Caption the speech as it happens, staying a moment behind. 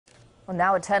Well,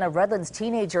 now at 10, a Redlands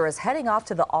teenager is heading off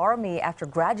to the Army after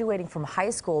graduating from high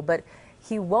school, but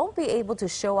he won't be able to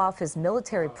show off his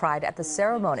military pride at the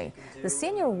ceremony. The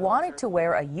senior wanted to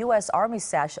wear a U.S. Army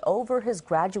sash over his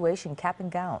graduation cap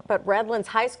and gown. But Redlands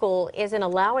High School isn't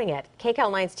allowing it. KCAL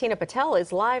 9's Tina Patel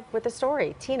is live with the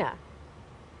story. Tina.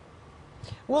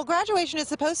 Well, graduation is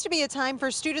supposed to be a time for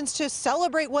students to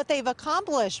celebrate what they've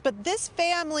accomplished. But this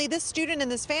student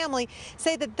and this family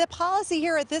say that the policy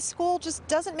here at this school just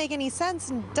doesn't make any sense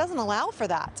and doesn't allow for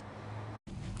that.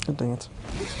 Good dance.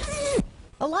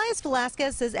 Elias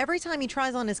Velasquez says every time he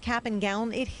tries on his cap and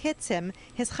gown, it hits him.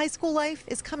 His high school life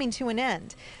is coming to an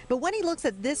end. But when he looks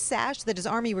at this sash that his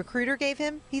Army recruiter gave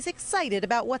him, he's excited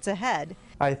about what's ahead.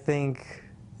 I think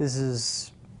this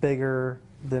is bigger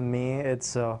than me.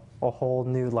 It's a whole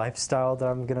new lifestyle that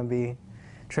I'm going to be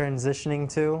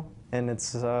transitioning to, and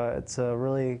it's a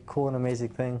really cool and amazing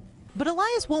thing. But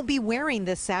Elias won't be wearing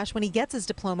this sash when he gets his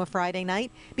diploma Friday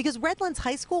night because Redlands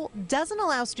High School doesn't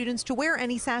allow students to wear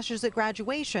any sashes at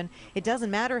graduation. It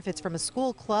doesn't matter if it's from a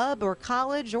school club or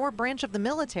college or branch of the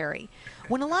military.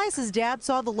 When Elias's dad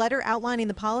saw the letter outlining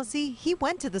the policy, he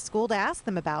went to the school to ask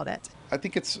them about it. I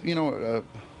think it's, an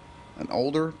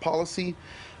older policy.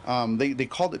 They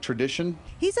called it tradition.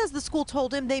 He says the school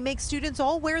told him they make students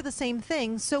all wear the same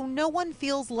thing so no one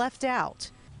feels left out.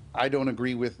 I don't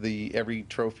agree with the every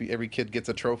kid gets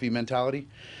a trophy mentality.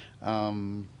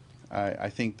 I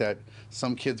think that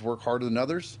some kids work harder than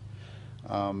others.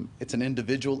 It's an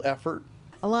individual effort.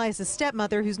 Elias'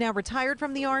 stepmother, who's now retired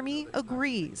from the Army,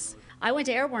 agrees. I went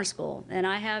to airborne school and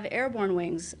I have airborne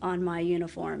wings on my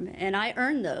uniform and I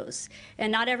earned those,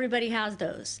 and not everybody has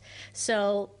those.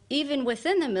 So even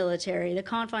within the military, the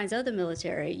confines of the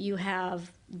military, you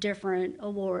have different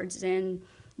awards and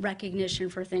recognition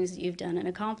for things that you've done and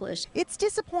accomplished. It's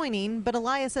disappointing, but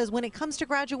Elias says when it comes to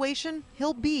graduation,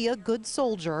 he'll be a good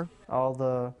soldier. All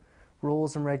the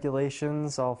rules and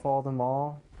regulations, I'll follow them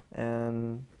all,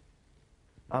 and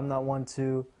I'm not one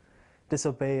to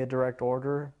disobey a direct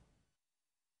order.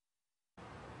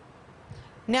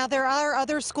 Now, there are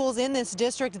other schools in this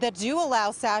district that do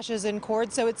allow sashes and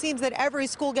cords, so it seems that every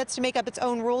school gets to make up its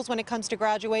own rules when it comes to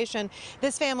graduation.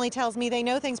 This family tells me they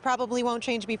know things probably won't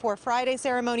change before Friday's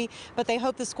ceremony, but they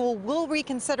hope the school will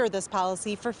reconsider this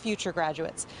policy for future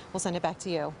graduates. We'll send it back to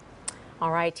you.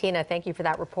 All right, Tina, thank you for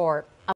that report.